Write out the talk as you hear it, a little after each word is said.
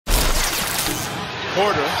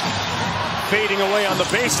Porter fading away on the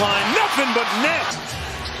baseline. Nothing but net.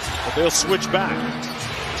 But they'll switch back.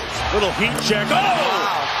 Little heat check. Oh!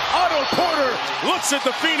 Wow. Otto Porter looks at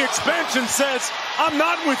the Phoenix bench and says, I'm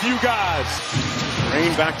not with you guys.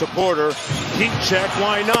 Green back to Porter. Heat check.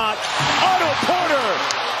 Why not? Otto Porter!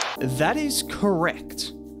 That is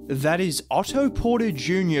correct. That is Otto Porter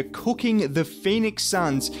Jr. cooking the Phoenix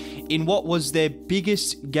Suns in what was their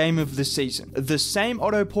biggest game of the season. The same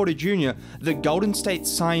Otto Porter Jr. that Golden State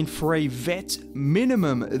signed for a vet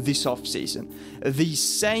minimum this offseason. The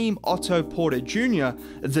same Otto Porter Jr.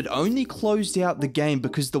 that only closed out the game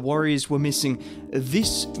because the Warriors were missing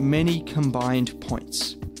this many combined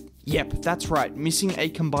points. Yep, that's right, missing a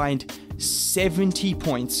combined 70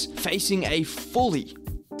 points, facing a fully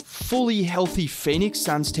healthy Phoenix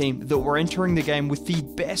Suns team that were entering the game with the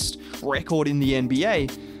best record in the NBA.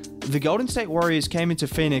 The Golden State Warriors came into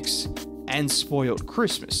Phoenix and spoiled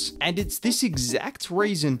Christmas. And it's this exact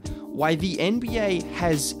reason why the NBA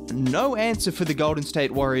has no answer for the Golden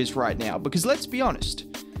State Warriors right now. Because let's be honest,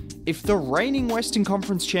 if the reigning Western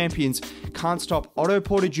Conference champions can't stop Otto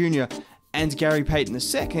Porter Jr. and Gary Payton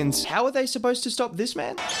II, how are they supposed to stop this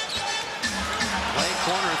man? Play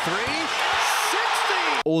corner three.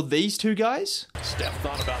 Or these two guys? Steph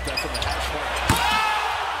thought about that from the half court.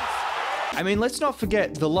 I mean, let's not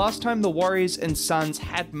forget, the last time the Warriors and Suns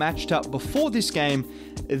had matched up before this game,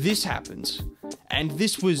 this happened. And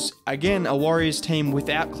this was, again, a Warriors team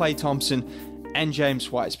without Klay Thompson and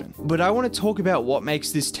James Wiseman. But I want to talk about what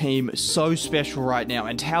makes this team so special right now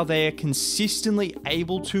and how they are consistently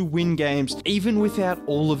able to win games even without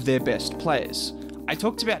all of their best players. I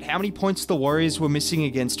talked about how many points the Warriors were missing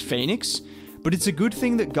against Phoenix, but it's a good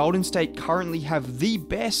thing that Golden State currently have the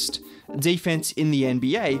best defense in the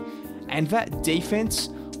NBA, and that defense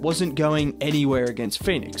wasn't going anywhere against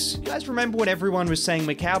Phoenix. You guys remember when everyone was saying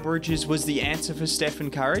Mikal Bridges was the answer for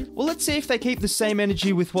Stephen Curry? Well, let's see if they keep the same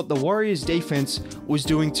energy with what the Warriors defense was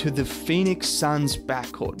doing to the Phoenix Suns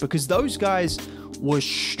backcourt, because those guys were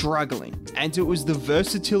struggling, and it was the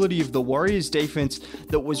versatility of the Warriors defense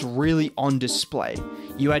that was really on display.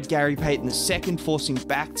 You had Gary Payton II forcing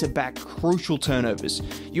back-to-back crucial turnovers.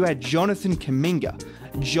 You had Jonathan Kuminga.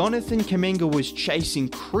 Jonathan Kuminga was chasing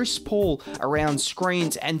Chris Paul around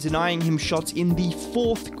screens and denying him shots in the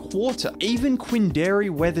fourth quarter. Even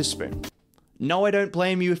Quinndary Weatherspoon. No, I don't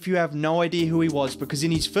blame you if you have no idea who he was, because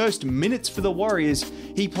in his first minutes for the Warriors,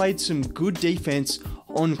 he played some good defense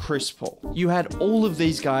on Chris Paul. You had all of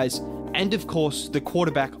these guys, and of course, the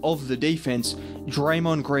quarterback of the defense,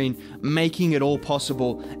 Draymond Green, making it all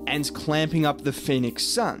possible and clamping up the Phoenix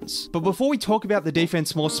Suns. But before we talk about the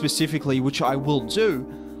defense more specifically, which I will do,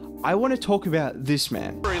 I want to talk about this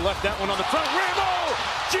man. He left that one on the front rim.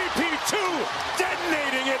 GP2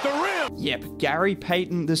 detonating at the rim. Yep, Gary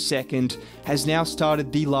Payton II has now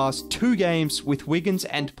started the last 2 games with Wiggins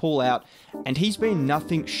and Paul out, and he's been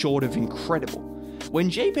nothing short of incredible. When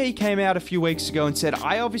GP came out a few weeks ago and said,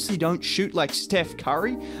 I obviously don't shoot like Steph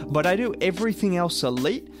Curry, but I do everything else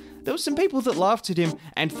elite, there were some people that laughed at him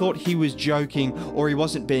and thought he was joking or he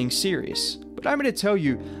wasn't being serious. But I'm going to tell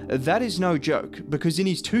you, that is no joke, because in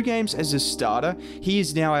his 2 games as a starter, he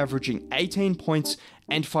is now averaging 18 points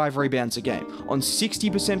and 5 rebounds a game, on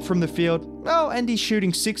 60% from the field, oh, and he's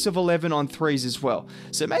shooting 6 of 11 on threes as well.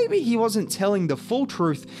 So maybe he wasn't telling the full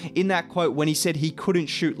truth in that quote when he said he couldn't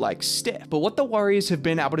shoot like Steph. But what the Warriors have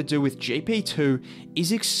been able to do with GP2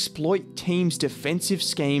 is exploit teams' defensive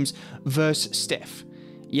schemes versus Steph.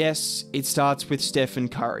 Yes, it starts with Stephen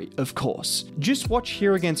Curry, of course. Just watch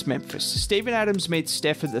here against Memphis. Steven Adams meets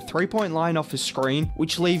Steph at the 3-point line off a screen,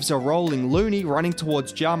 which leaves a rolling Looney running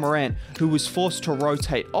towards Ja Morant, who was forced to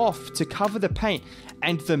rotate off to cover the paint,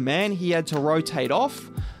 and the man he had to rotate off,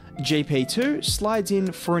 GP2, slides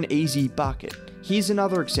in for an easy bucket. Here's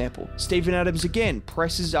another example. Steven Adams again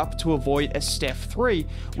presses up to avoid a Steph 3,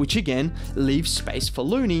 which again leaves space for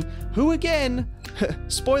Looney, who again,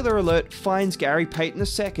 spoiler alert, finds Gary Payton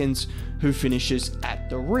II, who finishes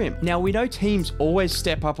at the rim. Now, we know teams always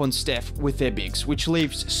step up on Steph with their bigs, which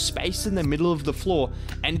leaves space in the middle of the floor,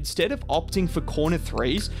 and instead of opting for corner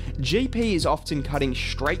threes, GP is often cutting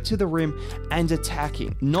straight to the rim and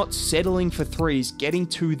attacking, not settling for threes, getting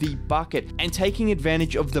to the bucket, and taking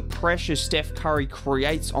advantage of the pressure Steph Curry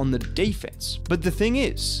creates on the defense. But the thing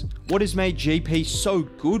is, what has made GP so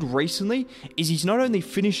good recently is he's not only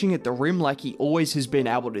finishing at the rim like he always has been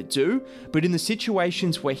able to do, but in the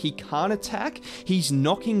situations where he can't attack, he's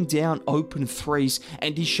knocking down open threes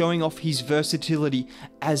and he's showing off his versatility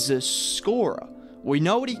as a scorer. We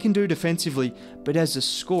know what he can do defensively, but as a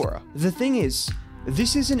scorer. The thing is,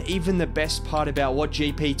 this isn't even the best part about what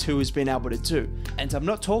GP2 has been able to do, and I'm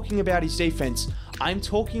not talking about his defense, I'm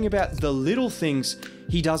talking about the little things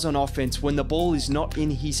he does on offense when the ball is not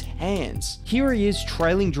in his hands. Here he is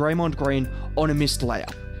trailing Draymond Green on a missed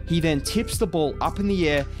layup. He then tips the ball up in the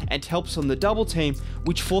air and helps on the double team,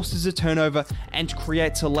 which forces a turnover and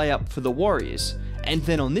creates a layup for the Warriors. And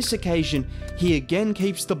then on this occasion, he again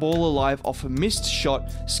keeps the ball alive off a missed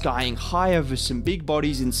shot, skying high over some big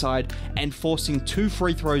bodies inside and forcing 2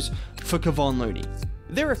 free throws for Kevon Looney.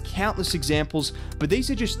 There are countless examples, but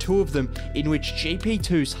these are just 2 of them in which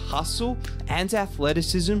GP2's hustle and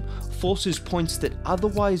athleticism forces points that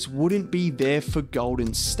otherwise wouldn't be there for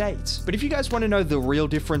Golden State. But if you guys want to know the real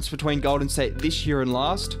difference between Golden State this year and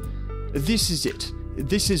last, this is it.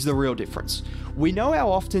 This is the real difference. We know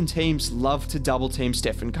how often teams love to double team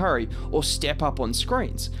Stephen Curry or step up on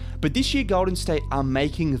screens, but this year Golden State are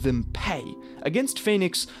making them pay. Against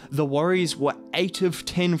Phoenix, the Warriors were 8 of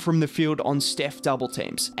 10 from the field on Steph double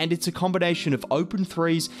teams, and it's a combination of open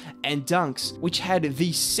threes and dunks, which had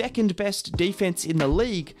the second best defense in the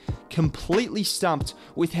league completely stumped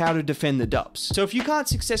with how to defend the dubs. So if you can't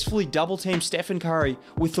successfully double team Stephen Curry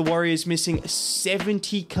with the Warriors missing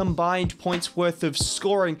 70 combined points worth of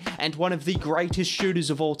scoring and one of the greatest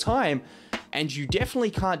shooters of all time, and you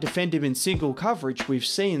definitely can't defend him in single coverage, we've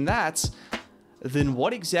seen that, then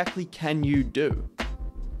what exactly can you do?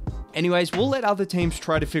 Anyways, we'll let other teams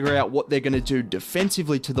try to figure out what they're going to do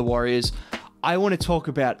defensively to the Warriors. I want to talk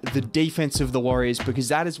about the defense of the Warriors because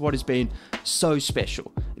that is what has been so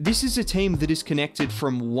special. This is a team that is connected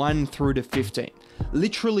from 1 through to 15.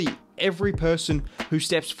 Literally every person who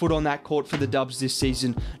steps foot on that court for the Dubs this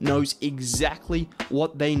season knows exactly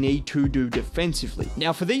what they need to do defensively.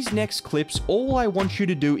 Now for these next clips, all I want you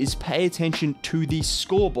to do is pay attention to the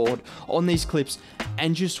scoreboard on these clips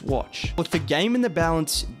and just watch. With the game in the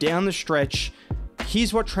balance down the stretch,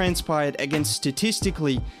 here's what transpired against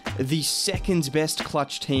statistically the second best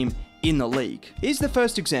clutch team in the league. Here's the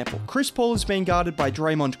first example. Chris Paul is being guarded by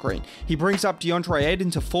Draymond Green. He brings up DeAndre Ayton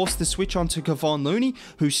to force the switch onto Kevon Looney,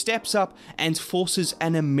 who steps up and forces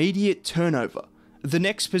an immediate turnover. The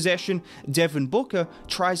next possession, Devin Booker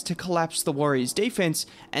tries to collapse the Warriors defense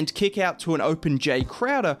and kick out to an open Jay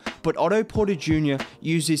Crowder, but Otto Porter Jr.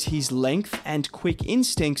 uses his length and quick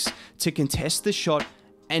instincts to contest the shot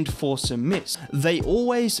and force a miss. They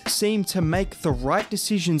always seem to make the right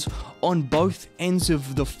decisions on both ends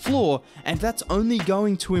of the floor, and that's only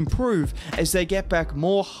going to improve as they get back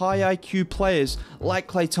more high IQ players like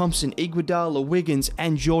Klay Thompson, Iguodala, Wiggins,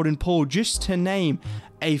 and Jordan Poole, just to name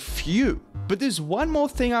a few. But there's one more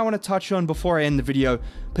thing I want to touch on before I end the video,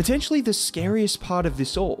 potentially the scariest part of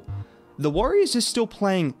this all. The Warriors are still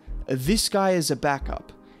playing this guy as a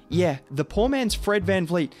backup. Yeah, the poor man's Fred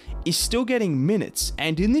VanVleet is still getting minutes,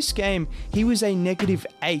 and in this game, he was a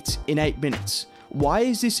 -8 in 8 minutes. Why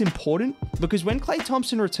is this important? Because when Klay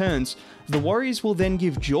Thompson returns, the Warriors will then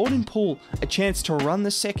give Jordan Poole a chance to run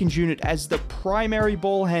the second unit as the primary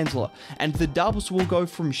ball handler, and the Dubs will go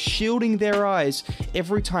from shielding their eyes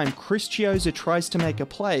every time Chris Chiozza tries to make a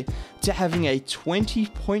play to having a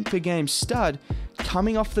 20-point per game stud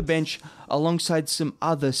coming off the bench alongside some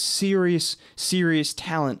other serious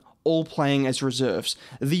talent, all playing as reserves.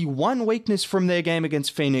 The one weakness from their game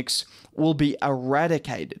against Phoenix will be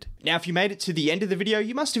eradicated. Now, if you made it to the end of the video,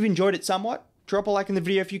 you must have enjoyed it somewhat. Drop a like in the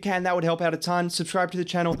video if you can, that would help out a ton. Subscribe to the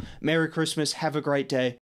channel. Merry Christmas, have a great day.